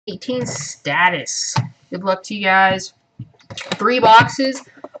18 status. Good luck to you guys. 3 boxes.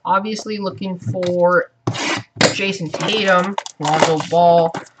 Obviously looking for Jason Tatum, Lonzo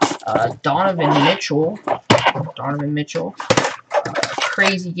Ball, Donovan Mitchell.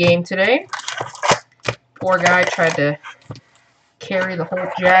 Crazy game today. Poor guy tried to carry the whole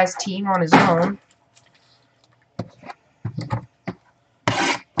Jazz team on his own.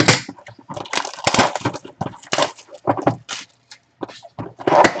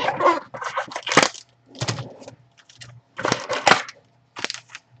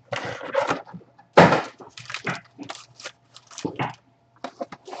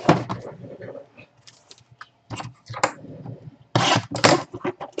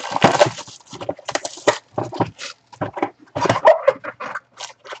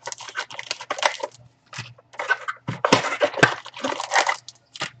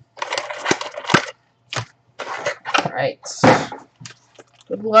 Alright.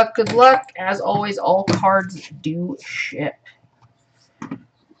 Good luck, good luck. As always, all cards do ship.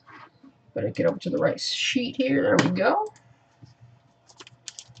 Better get over to the right sheet here. There we go.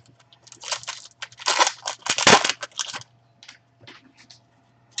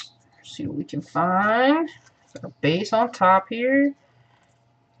 See what we can find. Got a base on top here.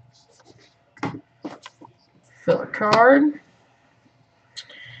 Filler card.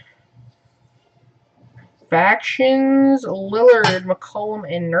 Factions, Lillard, McCollum,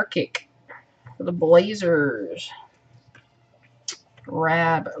 and Nurkic for the Blazers.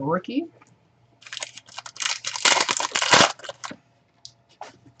 Rab rookie.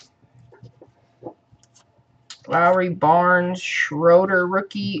 Lowry, Barnes, Schroeder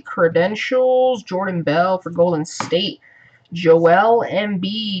rookie credentials. Jordan Bell for Golden State. Joel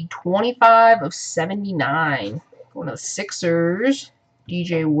Embiid, 25 of 79. Going to the Sixers.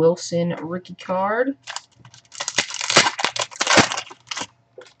 DJ Wilson rookie card.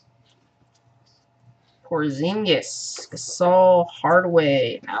 Porzingis, Gasol,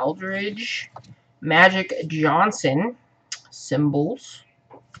 Hardaway, Aldridge, Magic Johnson, symbols,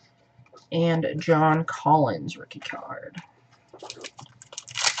 and John Collins rookie card.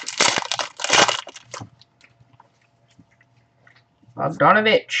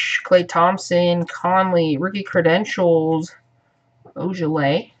 Bogdanovich, Klay Thompson, Conley, rookie credentials,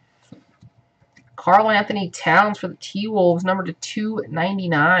 Ojale. Karl Anthony Towns for the T-Wolves, number to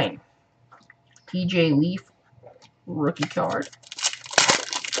 299. TJ Leaf, rookie card.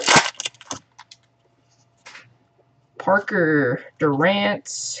 Parker,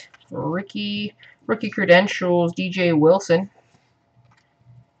 Durant, rookie credentials, DJ Wilson.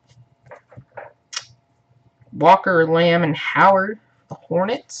 Walker, Lamb, and Howard, the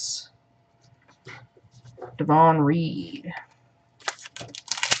Hornets. Devon Reed.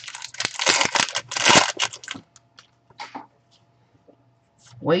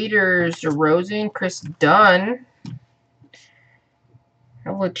 Waiters, DeRozan, Chris Dunn.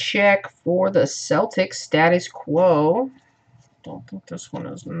 Havlicek for the Celtics, status quo. Don't think this one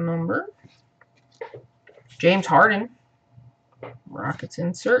is numbered. James Harden, Rockets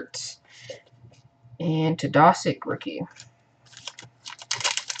insert. And Tadasic rookie.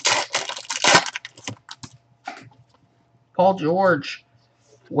 Paul George,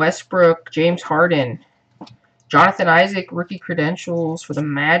 Westbrook, James Harden. Jonathan Isaac, rookie credentials for the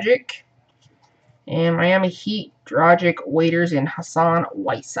Magic. And Miami Heat, Dragic, Waiters, and Hassan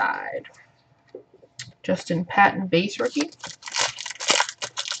Whiteside. Justin Patton, base rookie.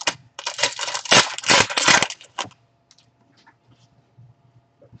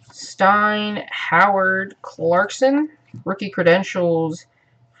 Stein, Howard, Clarkson, rookie credentials,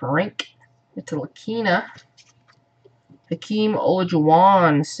 Frank Ntilikina. Hakeem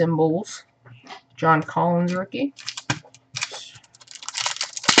Olajuwon, symbols, John Collins rookie.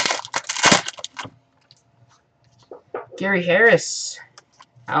 Gary Harris,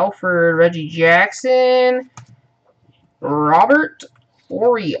 Alfred, Reggie Jackson, Robert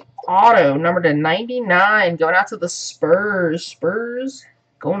Horry auto, number to 99, going out to the Spurs. Spurs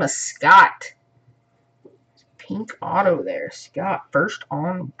going to Scott. Pink auto there. Scott, first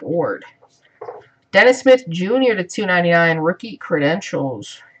on board. Dennis Smith Jr. to 299, rookie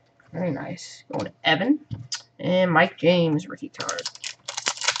credentials. Very nice. Going to Evan. And Mike James, rookie card.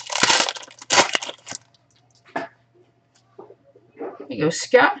 There you go,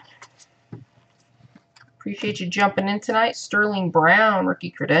 Scott. Appreciate you jumping in tonight. Sterling Brown,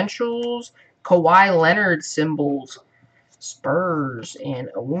 rookie credentials. Kawhi Leonard, symbols. Spurs. And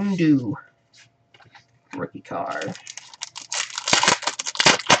Awundu, rookie card.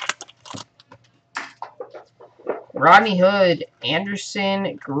 Rodney Hood,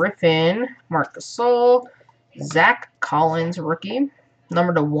 Anderson, Griffin, Marc Gasol, Zach Collins, rookie.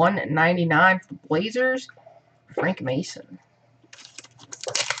 Number to 199 for the Blazers, Frank Mason.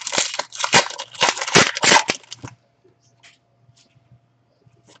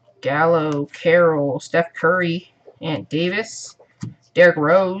 Gallo, Carroll, Steph Curry, and Davis, Derrick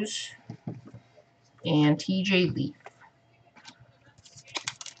Rose, and TJ Leaf.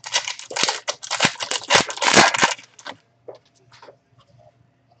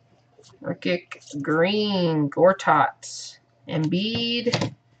 Nurkic, Green, Gortat,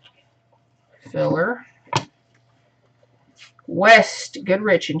 Embiid, filler. West,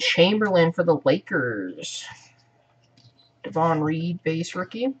 Goodrich, and Chamberlain for the Lakers. Devon Reed, base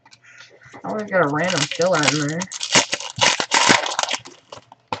rookie. Oh, we got a random killer in there.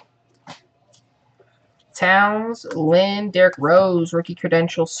 Towns, Lynn, Derrick Rose, rookie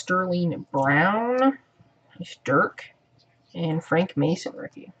credentials, Sterling Brown, nice Dirk, and Frank Mason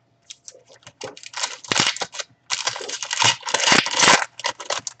rookie.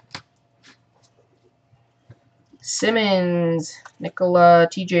 Simmons, Nicola,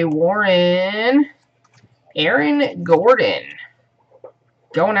 TJ Warren, Aaron Gordon.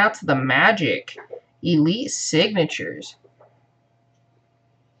 Going out to the Magic. Elite Signatures.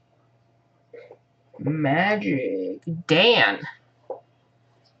 Magic. Dan.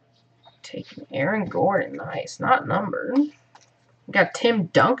 Taking Aaron Gordon. Nice. Not numbered. We got Tim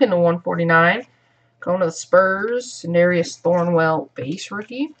Duncan to 149. Going to the Spurs. Darius Thornwell, base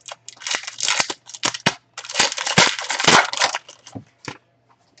rookie.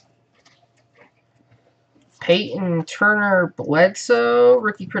 Peyton Turner Bledsoe,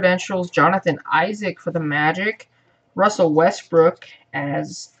 rookie credentials, Jonathan Isaac for the Magic, Russell Westbrook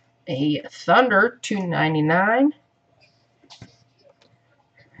as a Thunder, $2.99.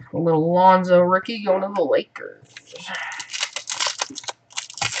 A little Lonzo rookie going to the Lakers.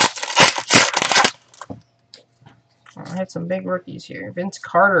 I had some big rookies here. Vince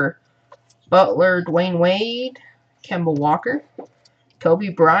Carter, Butler, Dwayne Wade, Kemba Walker. Kobe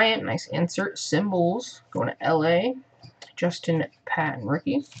Bryant, nice insert. Symbols, going to LA. Justin Patton,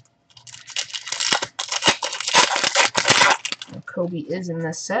 rookie. Kobe is in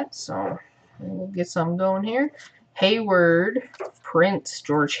this set, so we'll get some going here. Hayward, Prince,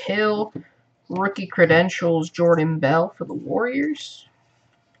 George Hill. Rookie credentials, Jordan Bell for the Warriors.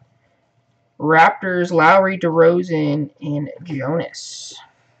 Raptors, Lowry, DeRozan, and Jonas.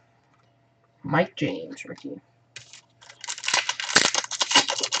 Mike James, rookie.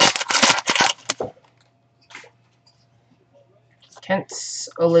 Kent's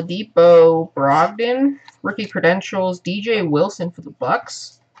Oladipo Brogdon, rookie credentials, DJ Wilson for the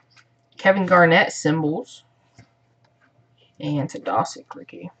Bucks, Kevin Garnett symbols, and Tadasic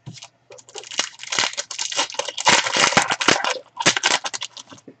rookie.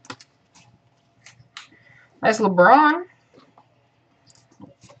 That's LeBron.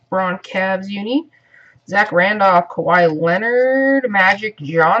 LeBron Cavs uni. Zach Randolph, Kawhi Leonard, Magic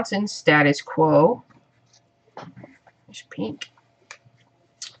Johnson, status quo. There's pink.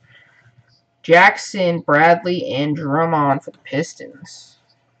 Jackson, Bradley, and Drummond for the Pistons.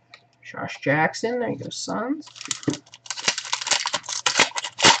 Josh Jackson, there you go, Suns.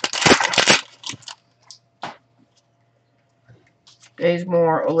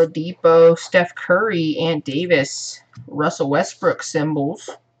 Bazemore, Oladipo, Steph Curry, and Davis. Russell Westbrook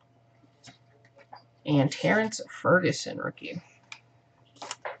symbols. And Terrence Ferguson, rookie.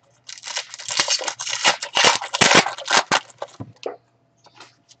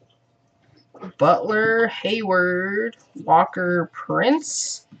 Butler, Hayward, Walker,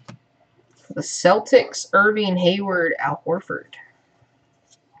 Prince. For the Celtics, Irving, Hayward, Al Horford.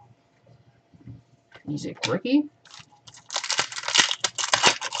 Music rookie.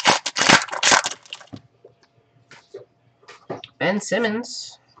 Ben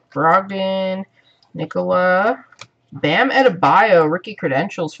Simmons, Brogdon, Nicola, Bam Adebayo, rookie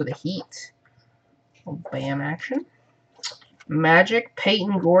credentials for the Heat. Bam action. Magic,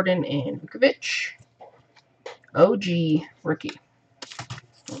 Peyton Gordon, and Vukovic. OG rookie.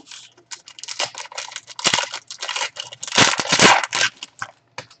 Oops.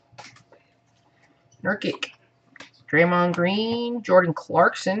 Nurkic, Draymond Green, Jordan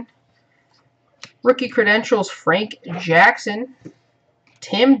Clarkson. Rookie credentials, Frank Jackson.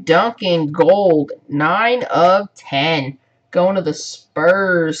 Tim Duncan, gold, 9 of 10. Going to the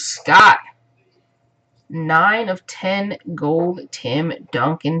Spurs. Scott. 9 of 10 gold Tim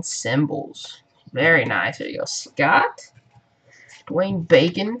Duncan symbols. Very nice. There you go, Scott. Dwayne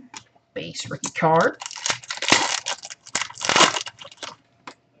Bacon, base rookie card.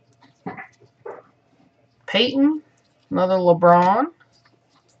 Peyton, another LeBron.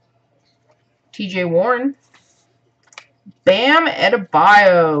 TJ Warren, Bam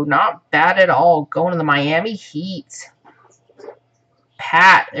Adebayo. Not bad at all. Going to the Miami Heat.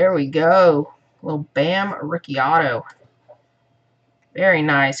 Pat. There we go. Little Bam rookie auto. Very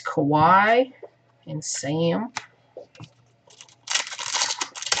nice. Kawhi and Sam.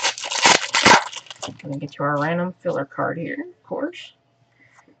 Gonna get to our random filler card here, of course.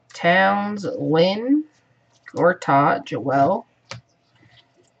 Towns, Lynn, Gortat, Joel,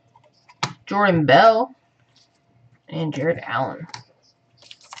 Jordan Bell, and Jared Allen.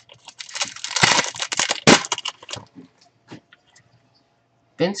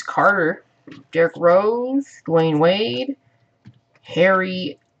 Vince Carter, Derrick Rose, Dwayne Wade,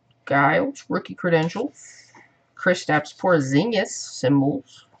 Harry Giles, rookie credentials, Kristaps Porzingis,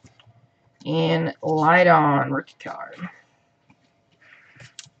 symbols, and Lydon, rookie card.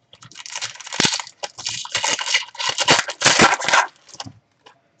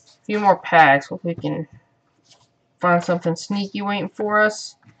 A few more packs. Hopefully we can find something sneaky waiting for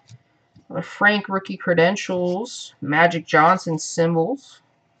us. Frank rookie credentials, Magic Johnson symbols.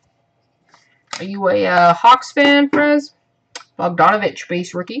 Are you a Hawks fan, Frez? Bogdanovich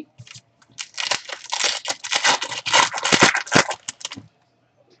base rookie.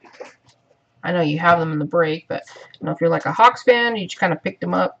 I know you have them in the break, but I don't know if you're like a Hawks fan, you just kind of picked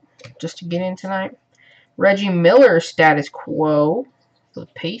them up just to get in tonight. Reggie Miller status quo for the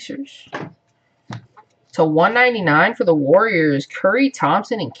Pacers. To 199 for the Warriors, Curry,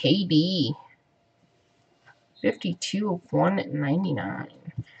 Thompson, and KD. 52 of 199.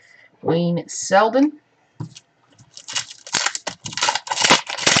 Wayne Selden.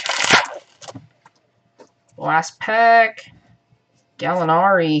 Last pack.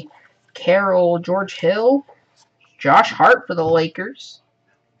 Gallinari, Carroll, George Hill, Josh Hart for the Lakers.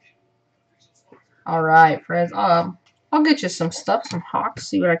 Alright, friends. I'll get you some stuff, some Hawks,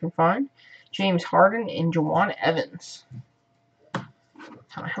 see what I can find. James Harden and Juwan Evans. Kind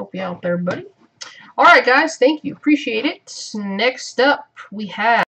of help you out there, buddy. Alright, guys. Thank you. Appreciate it. Next up, we have